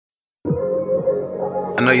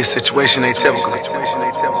I know your situation ain't typical, but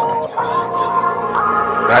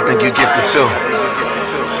I think you're gifted too.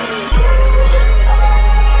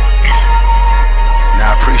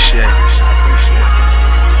 Now I appreciate it.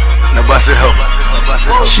 Now bust it help.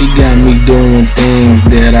 She got me doing things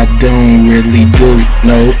that I don't really do.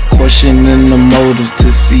 No questioning the motives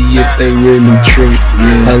to see if they really true.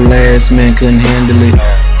 Her last man couldn't handle it,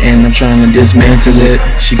 and I'm trying to dismantle it.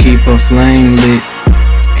 She keep her flame lit,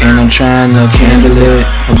 and I'm trying to candle it.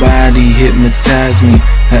 Her body hypnotized me,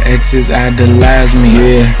 her exes idolize me.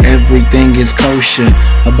 Yeah, everything is kosher,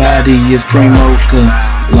 her body is cream mocha.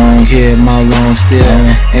 Long hair, my long style.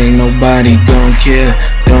 Ain't nobody gon' care.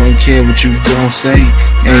 Don't care what you gon' say.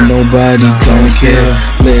 Ain't nobody gon' care.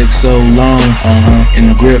 Legs so long, and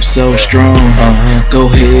the grip so strong. Go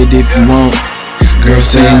ahead if you want, girl,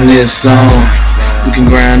 sing this song. We can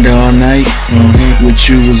grind all night. With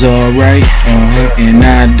you is alright, and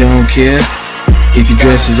I don't care if your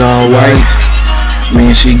dress is all white.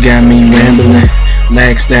 Man, she got me rambling,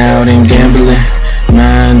 laxed out and gambling.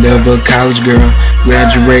 Mind of a college girl,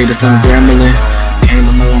 graduated from Grambling. Came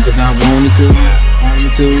along cause I wanted to.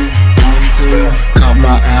 Caught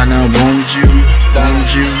my eye and I wanted you.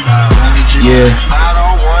 Yeah. I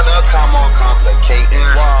don't wanna come on complicating,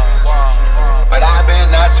 but I've been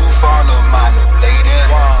not too fond of my new lady.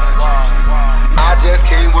 I just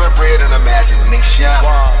came with bread and imagination.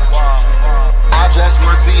 I just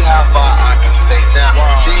wanna see how far I can take them.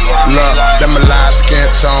 She look, them a light skin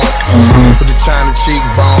tone, with the China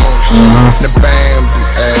cheekbones, the bamboo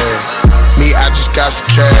ass. Me, I just got some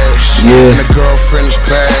cash, and the girlfriend is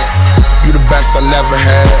bad. You the best I never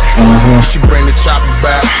had. She bring the chopper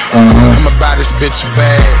back. I'ma buy this bitch a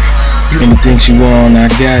bag. Anything she want, I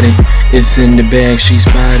got it. It's in the bag, she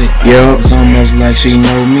spotted. It's almost like she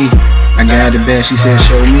know me. I got it back, she said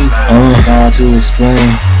show me. It's hard to explain,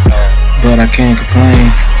 but I can't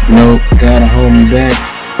complain. Nope, gotta hold me back.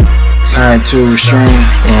 It's hard to restrain.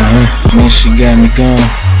 Man, she got me gone.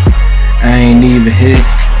 I ain't even hit.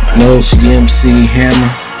 Nope, she MC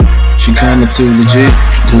Hammer. She kinda too legit.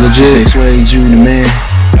 Say Swade, you the man.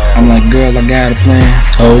 I'm like, girl, I got a plan.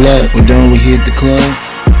 Hold up, well don't we hit the club?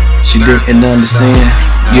 She didn't understand.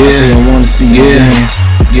 I said I wanna see you dance.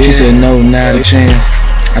 She said no, not a chance.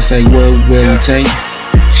 I say what will it take?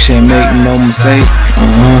 She ain't make no mistake.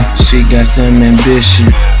 She got some ambition,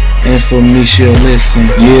 and for me she'll listen.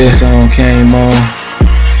 The song came on,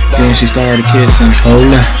 then she started kissing.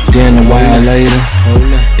 Then a while later,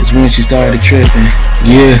 it's when she started tripping.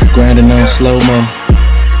 Grinding on slow-mo,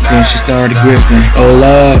 then she started gripping.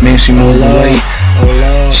 Man, she moved weight,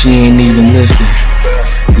 she ain't even lifting.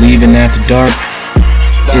 Leaving after dark,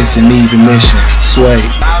 it's an even mission. Swade.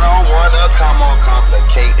 I don't wanna come on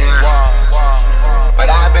complicating, but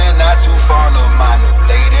I've been not too fond of my new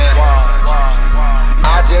lady.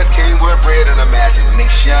 I just came with bread and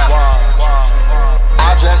imagination.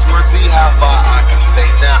 I just wanna see how far I can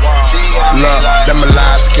take them. Look, them a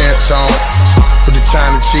light skin tone, with the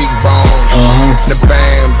China cheekbones, the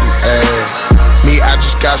bamboo ass. Me, I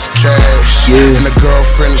just got some cash, and the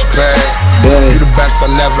girlfriend is bad. You the best I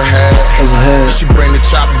never had. She bring the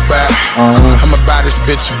chopper back. I'ma buy this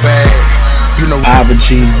bitch a bag. You know I've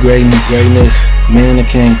achieved greatness. Man, I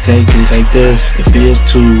can't take this. It feels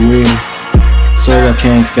too real, so I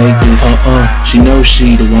can't fake this. She knows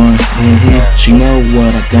she the one. She know what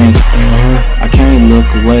I think. I can't look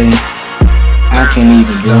away. I can't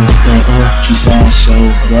even blink. She sounds so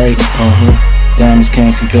great. Diamonds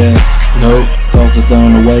can't compare. Nope. Focused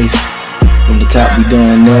on the waist. From the top we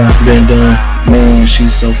done now. Been done. Man,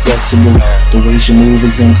 she's so flexible. The way she moves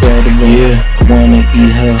is incredible. I wanna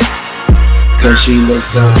eat her, cause she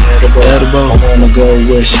looks so edible. I wanna go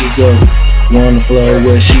where she go. Wanna flow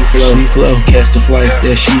where she flow. Catch the flights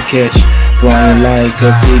that she catch. Flying like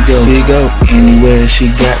a seagull. Anywhere she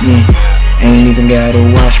got me. Ain't even gotta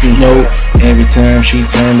watch me. Nope. Every time she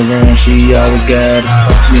turned around, she always gotta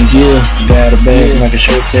spot me. Got a bag like a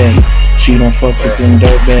shirt tag. She don't fuck with them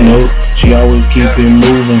dirt bags. She always keep it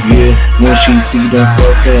moving. When she see them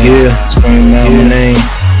fuck ass, scream out my name.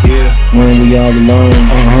 When we all alone,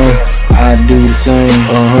 I do the same.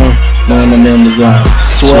 When I'm in the zone.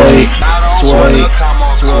 Swade.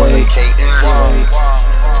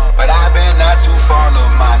 But I've been not too fond of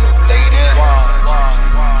my new lady.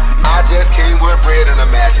 I just came with bread and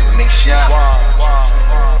imagination.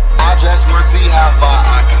 I just wanna see how far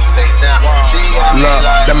I can take them. look,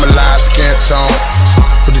 them a light skin tone,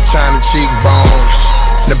 with the China cheekbones,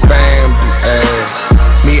 the bamboo ass.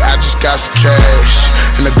 Me, I just got some cash,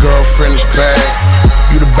 and the girlfriend is bad.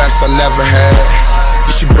 You the best I never had.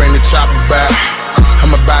 You should bring the chopper back.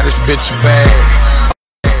 I'ma buy this bitch a bag.